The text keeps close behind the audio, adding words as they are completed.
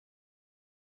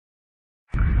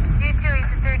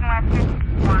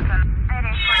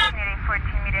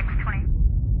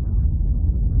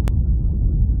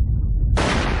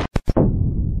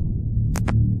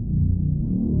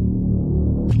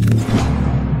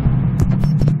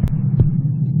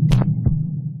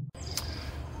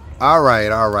All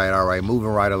right. Moving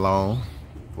right along.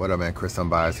 What up, man? Chris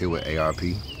Unbiased here with ARP.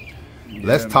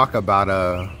 Let's talk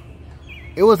about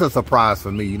it was a surprise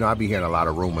for me. You know, I be hearing a lot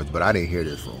of rumors, but I didn't hear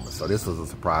this rumor. So this was a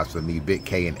surprise for me. BIGG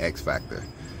K and X Factor.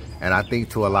 And I think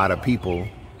to a lot of people,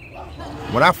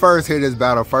 when I first hear this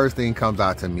battle, first thing comes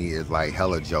out to me is like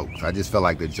hella jokes. I just feel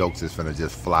like the jokes is finna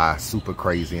just fly super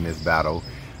crazy in this battle.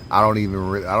 I don't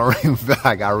even feel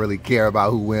like I really care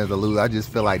about who wins or loses. I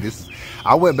just feel like this.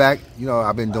 I went back, you know,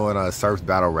 I've been doing Surf's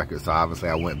battle records, so obviously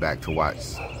I went back to watch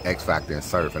X Factor and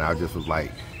Surf, and I just was like,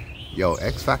 yo,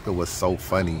 X Factor was so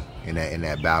funny in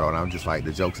that battle, and I'm just like,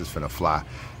 the jokes is finna fly.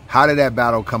 How did that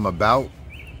battle come about?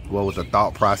 What was the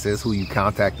thought process? Who you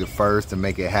contacted first to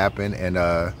make it happen? And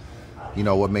you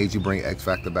know, what made you bring X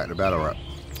Factor back to battle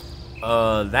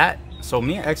rap? So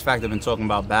me and X Factor have been talking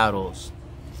about battles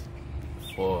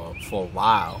for a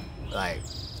while, like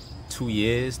 2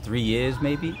 years, 3 years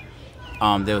maybe.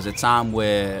 There was a time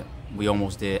where we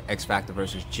almost did X Factor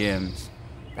versus Gyms.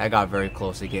 That got very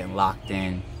close to getting locked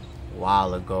in a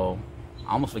while ago.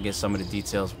 I almost forget some of the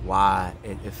details why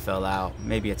it fell out.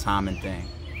 Maybe a timing thing.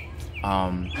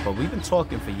 But we've been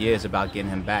talking for years about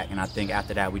getting him back, and I think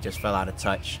after that we just fell out of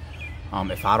touch.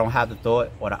 If I don't have the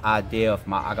thought or the idea of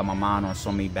I got my mind on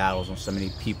so many battles, on so many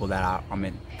people that I'm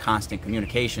in constant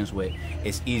communications with,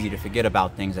 it's easy to forget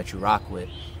about things that you rock with.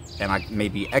 And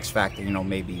maybe X Factor,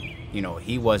 maybe,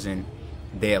 he wasn't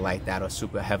there like that or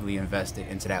super heavily invested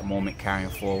into that moment carrying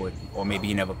forward, or maybe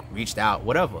he never reached out,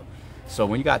 whatever. So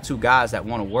when you got two guys that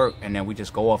want to work and then we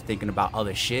just go off thinking about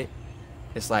other shit,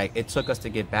 it's like it took us to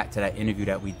get back to that interview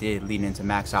that we did leading into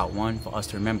Max Out 1 for us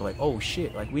to remember, like, oh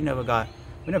shit, like we never got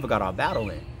our battle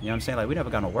in. You know what I'm saying? Like we never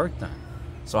got no work done.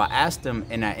 So I asked him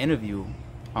in that interview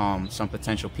some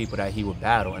potential people that he would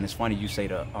battle, and it's funny you say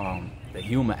the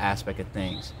humor aspect of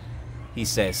things. He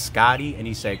said Scotty and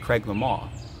he said Craig Lamar.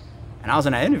 And I was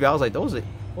in that interview, I was like, those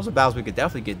are battles we could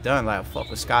definitely get done. Like, fuck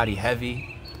with Scotty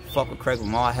heavy, fuck with Craig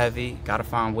Lamar heavy. Gotta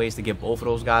find ways to get both of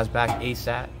those guys back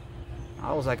ASAP.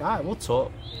 I was like, all right, we'll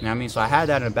talk. You know what I mean? So I had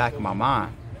that in the back of my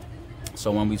mind. So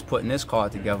when we was putting this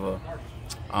card together,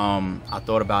 I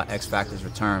thought about X Factor's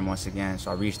return once again.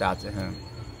 So I reached out to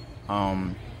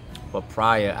him. But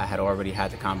prior, I had already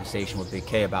had the conversation with BIGG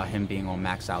K about him being on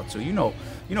Max Out too. You know,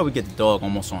 we get the dog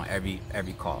almost on every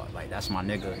card. Like, that's my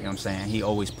nigga, you know what I'm saying? He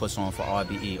always puts on for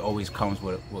RBE, always comes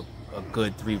with a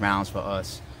good 3 rounds for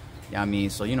us. You know what I mean?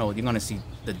 So, you're going to see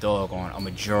the dog on a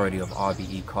majority of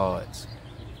RBE cards.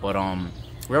 But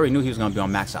we already knew he was going to be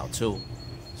on Max Out too.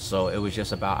 So it was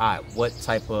just about, all right, what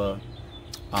type of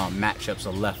matchups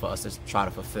are left for us to try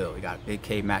to fulfill? We got a BIGG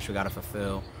K match we got to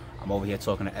fulfill. I'm over here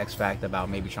talking to X Factor about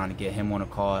maybe trying to get him on a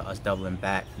card, us doubling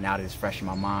back. Now that it's fresh in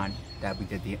my mind that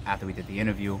after we did the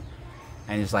interview,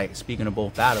 and it's like speaking of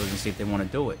both battles and see if they want to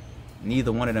do it.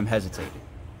 Neither one of them hesitated.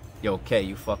 Yo, K,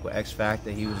 you fuck with X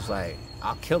Factor? He was like,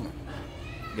 I'll kill him.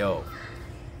 Yo,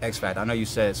 X Factor, I know you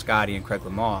said Scotty and Craig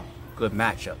Lamar, good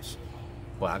matchups,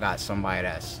 but I got somebody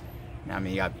that's, I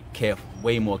mean, you gotta be careful,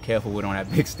 way more careful with on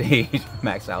that big stage.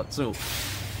 Max Out too.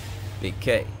 BIGG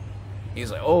K. He's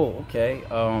like, oh, okay,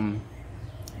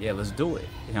 yeah, let's do it.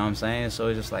 You know what I'm saying? So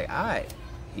it's just like, all right.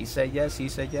 He said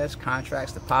yes,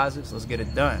 contracts, deposits, let's get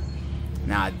it done.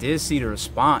 Now, I did see the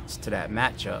response to that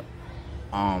matchup.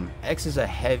 X is a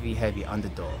heavy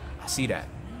underdog. I see that.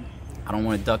 I don't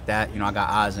want to duck that. I got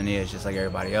eyes and ears just like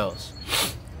everybody else.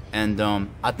 And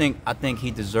I think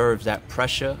he deserves that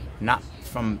pressure, not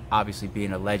from obviously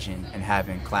being a legend and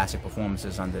having classic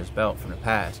performances under his belt from the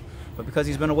past, but because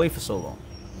he's been away for so long.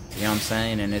 You know what I'm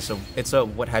saying? And it's a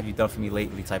what have you done for me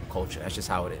lately type of culture. That's just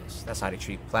how it is. That's how they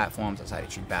treat platforms. That's how they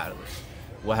treat battlers.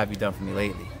 What have you done for me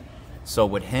lately? So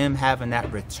with him having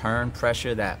that return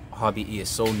pressure that RBE is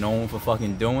so known for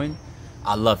fucking doing,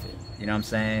 I love it. You know what I'm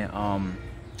saying?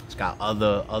 It's got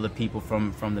other people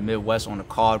from the Midwest on the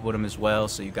card with him as well.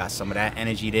 So you got some of that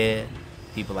energy there.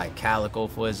 People like Calico,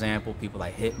 for example. People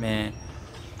like Hitman.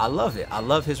 I love it. I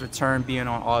love his return being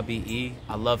on RBE.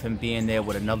 I love him being there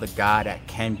with another guy that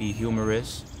can be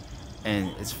humorous.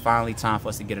 And it's finally time for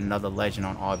us to get another legend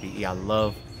on RBE. I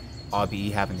love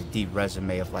RBE having the deep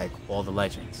resume of like all the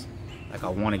legends. Like I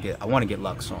want to get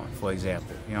Lux on, for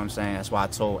example. You know what I'm saying? That's why I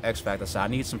told X Factor, I said, I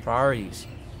need some priorities.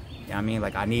 You know what I mean?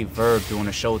 Like I need Verb doing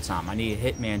a Showtime. I need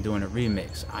Hitman doing a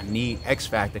remix. I need X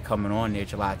Factor coming on there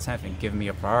July 10th and giving me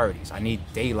your priorities. I need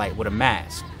Daylight with a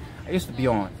mask. I used to be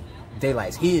on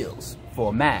Daylight's heels for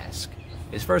a mask.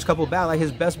 His first couple of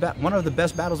battles, like one of the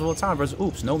best battles of all time versus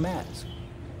Oops, no mask.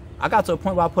 I got to a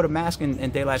point where I put a mask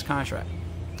in Daylight's contract.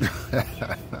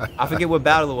 I forget what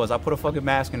battle it was. I put a fucking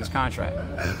mask in his contract.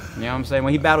 You know what I'm saying?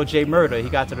 When he battled Jay Murder, he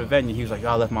got to the venue. He was like, yo,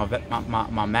 I left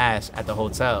my mask at the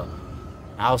hotel.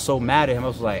 I was so mad at him. I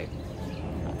was like,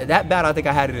 that battle, I think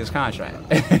I had it in his contract.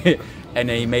 And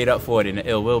then he made up for it in the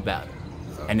Ill Will battle.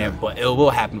 And then, but Ill Will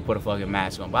happened to put a fucking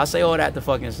mask on. But I say all that to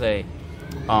fucking say,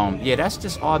 yeah, that's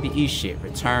just RBE shit.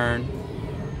 Return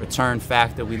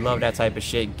factor. We love that type of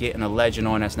shit. Getting a legend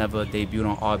on that's never debuted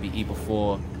on RBE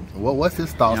before. What's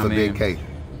his thoughts of Big K?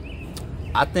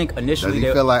 I think initially, does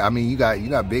he feel like? I mean, you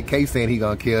got Big K saying he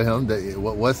gonna kill him.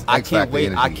 What's X Factor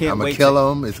energy? I can't I'm gonna wait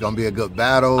kill him. It's gonna be a good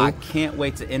battle. I can't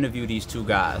wait to interview these two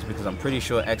guys because I'm pretty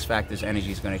sure X Factor's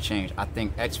energy is gonna change. I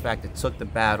think X Factor took the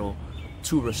battle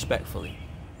too respectfully.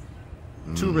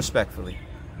 Too respectfully.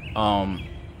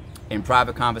 In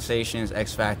private conversations,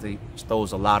 X Factor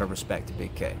throws a lot of respect to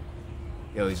Big K.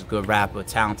 Yo, he's a good rapper,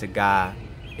 talented guy,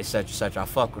 etc. I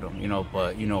fuck with him, you know.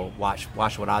 But you know, watch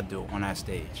what I do on that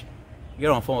stage. You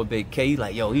get on the phone with Big K, he's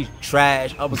like, yo, he's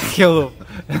trash, I'm gonna kill him.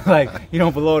 Like, he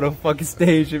don't belong on the fucking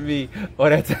stage with me, or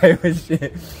that type of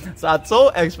shit. So I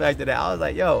told X Factor that. I was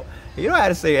like, yo, you don't have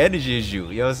to say energy is you.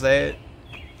 You know what I'm saying?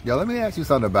 Yo, let me ask you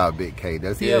something about Big K.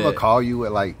 Does he ever call you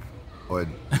with like, or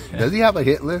does he have a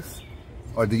hit list?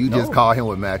 Or do you just call him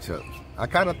with matchups? I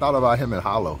kind of thought about him in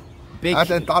Hollow. I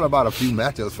just thought about a few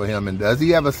matchups for him. And does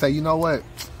he ever say, you know what?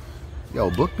 Yo,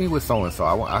 book me with so-and-so.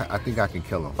 I think I can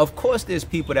kill him. Of course there's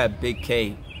people that Big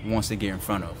K wants to get in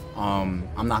front of.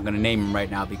 I'm not going to name them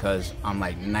right now because I'm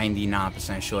like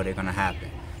 99% sure they're going to happen.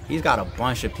 He's got a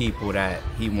bunch of people that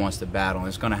he wants to battle, and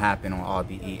it's going to happen on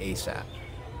RBE ASAP.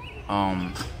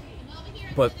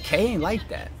 But K ain't like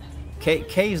that.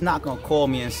 K's not going to call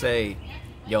me and say,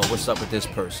 yo, what's up with this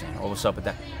person? Or what's up with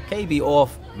that? K be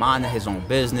off minding his own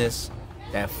business.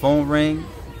 That phone ring,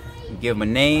 you give him a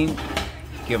name,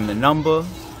 give him the number,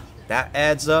 that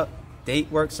adds up,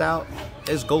 date works out,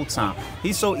 it's go time.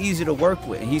 He's so easy to work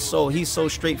with, and he's so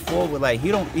straightforward. Like,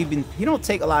 he don't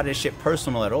take a lot of this shit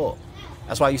personal at all.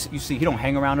 That's why you see he don't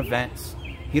hang around events.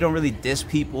 He don't really diss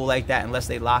people like that unless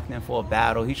they locked in for a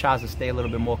battle. He tries to stay a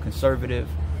little bit more conservative.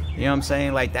 You know what I'm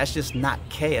saying? Like, that's just not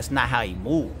K. That's not how he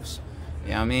moves.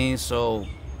 You know what I mean? So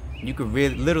you could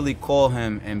really literally call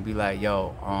him and be like,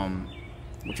 yo,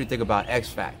 what you think about X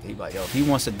Factor? He'd be like, yo, if he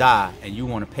wants to die and you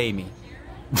want to pay me,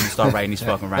 I'm gonna start writing these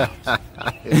fucking rounds.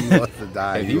 If he wants to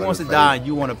die, if he wants to die and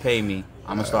you want to pay me,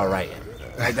 I'm gonna start writing.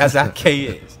 Like, that's how K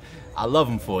is. I love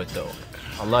him for it though.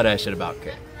 I love that shit about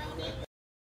K.